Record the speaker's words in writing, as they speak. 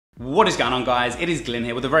What is going on, guys? It is Glenn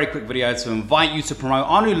here with a very quick video to invite you to promote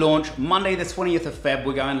our new launch. Monday the 20th of Feb,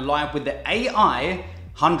 we're going live with the AI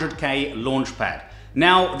 100K Launchpad.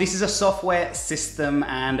 Now, this is a software system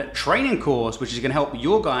and training course which is going to help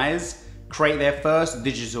your guys create their first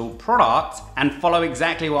digital product and follow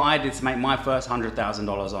exactly what I did to make my first $100,000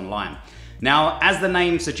 online. Now, as the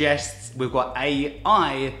name suggests, we've got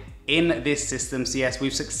AI in this system. So yes,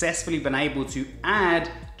 we've successfully been able to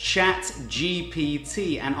add Chat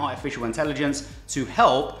GPT and artificial intelligence to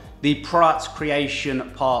help the product creation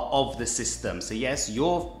part of the system. So yes,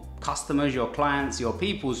 your customers, your clients, your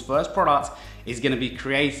people's first product is going to be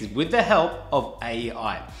created with the help of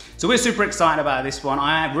AI. So we're super excited about this one.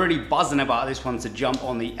 I am really buzzing about this one to jump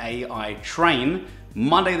on the AI train.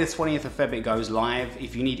 Monday the 20th of Feb, it goes live.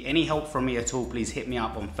 If you need any help from me at all, please hit me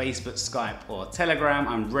up on Facebook, Skype, or Telegram.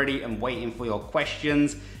 I'm ready and waiting for your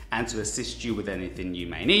questions and to assist you with anything you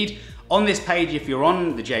may need. On this page, if you're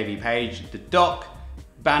on the JV page, the doc,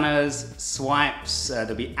 banners, swipes,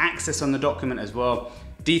 there'll be access on the document as well.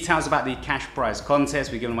 Details about the cash prize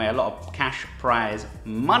contest. We're giving away a lot of cash prize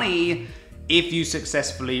money if you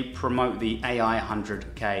successfully promote the AI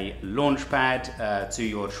 100K Launchpad to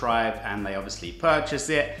your tribe and they obviously purchase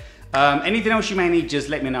it. Anything else you may need, just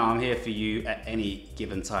let me know. I'm here for you at any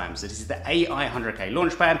given time. So this is the AI 100K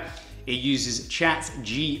Launchpad. It uses Chat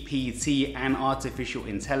GPT and artificial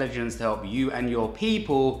intelligence to help you and your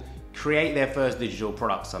people create their first digital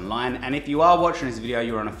products online. And if you are watching this video,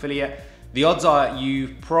 you're an affiliate, the odds are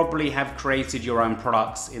you probably have created your own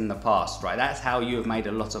products in the past, right? That's how you have made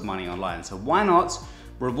a lot of money online. So why not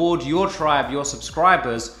reward your tribe, your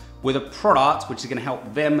subscribers, with a product which is going to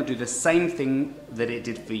help them do the same thing that it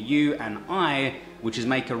did for you and I, which is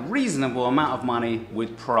make a reasonable amount of money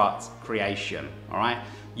with product creation, all right?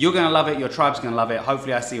 You're going to love it, your tribe's going to love it.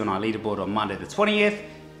 Hopefully I see you on our leaderboard on Monday the 20th.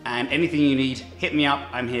 And anything you need, hit me up.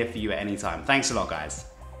 I'm here for you at any time. Thanks a lot, guys.